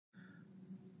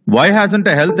Why hasn't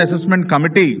a health assessment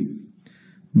committee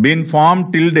been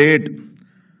formed till date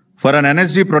for an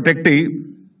NSG protectee?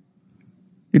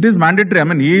 It is mandatory. I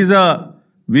mean, he is a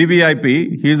VVIP.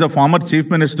 He is a former chief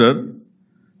minister.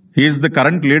 He is the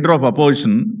current leader of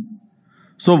opposition.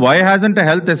 So why hasn't a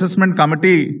health assessment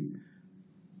committee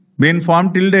been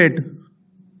formed till date?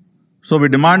 So we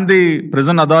demand the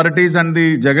prison authorities and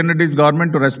the Jagan Reddy's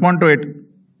government to respond to it.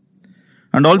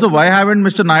 And also, why haven't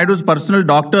Mr. Naidu's personal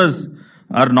doctors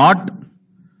are not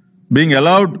being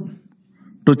allowed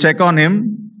to check on him?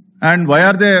 And why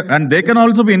are they? And they can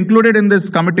also be included in this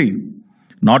committee.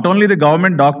 Not only the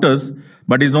government doctors,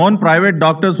 but his own private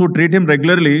doctors who treat him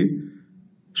regularly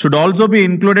should also be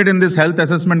included in this health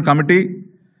assessment committee,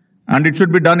 and it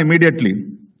should be done immediately.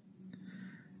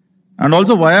 And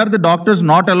also, why are the doctors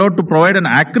not allowed to provide an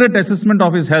accurate assessment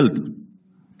of his health?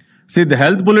 See, the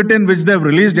health bulletin which they have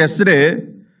released yesterday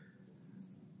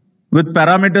with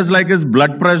parameters like his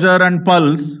blood pressure and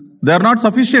pulse, they are not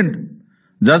sufficient.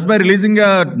 Just by releasing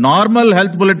a normal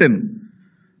health bulletin,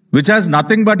 which has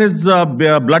nothing but his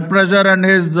blood pressure and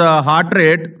his heart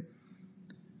rate,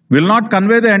 will not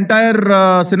convey the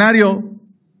entire scenario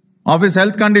of his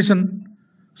health condition.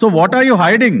 So what are you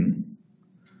hiding?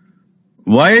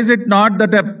 Why is it not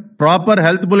that a proper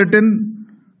health bulletin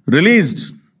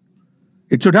released?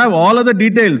 It should have all of the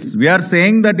details. We are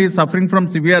saying that he is suffering from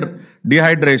severe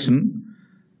dehydration.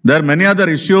 There are many other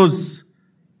issues.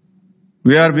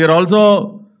 We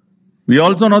also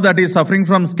know that he is suffering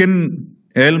from skin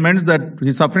ailments, that he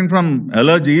is suffering from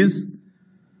allergies.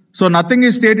 So nothing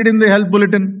is stated in the health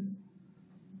bulletin.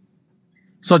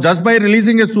 So just by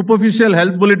releasing a superficial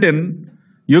health bulletin,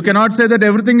 you cannot say that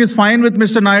everything is fine with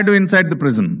Mr. Naidu inside the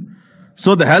prison.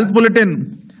 So the health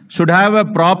bulletin should have a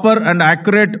proper and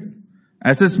accurate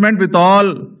assessment with all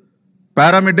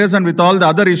parameters and with all the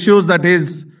other issues that he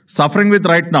is suffering with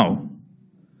right now.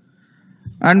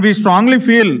 And we strongly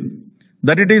feel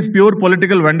that it is pure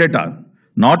political vendetta.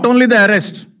 Not only the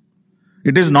arrest.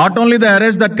 It is not only the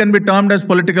arrest that can be termed as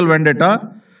political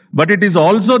vendetta, but it is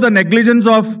also the negligence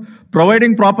of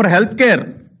providing proper health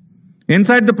care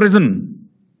inside the prison.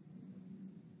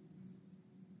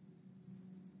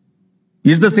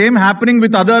 Is the same happening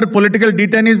with other political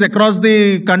detainees across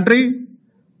the country?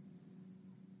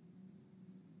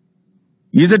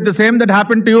 Is it the same that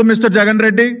happened to you, Mr. Jagan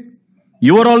Reddy?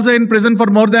 You were also in prison for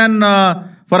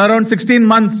for around 16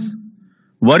 months.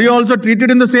 Were you also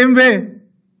treated in the same way?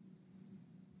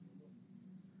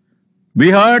 We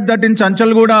heard that in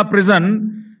Chanchalguda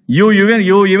prison, you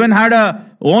even had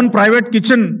a own private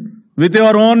kitchen with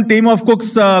your own team of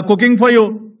cooks cooking for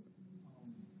you.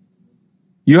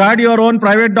 You had your own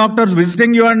private doctors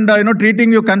visiting you and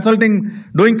treating you,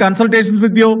 doing consultations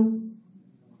with you.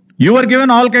 You were given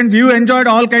all kinds. You enjoyed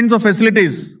all kinds of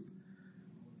facilities.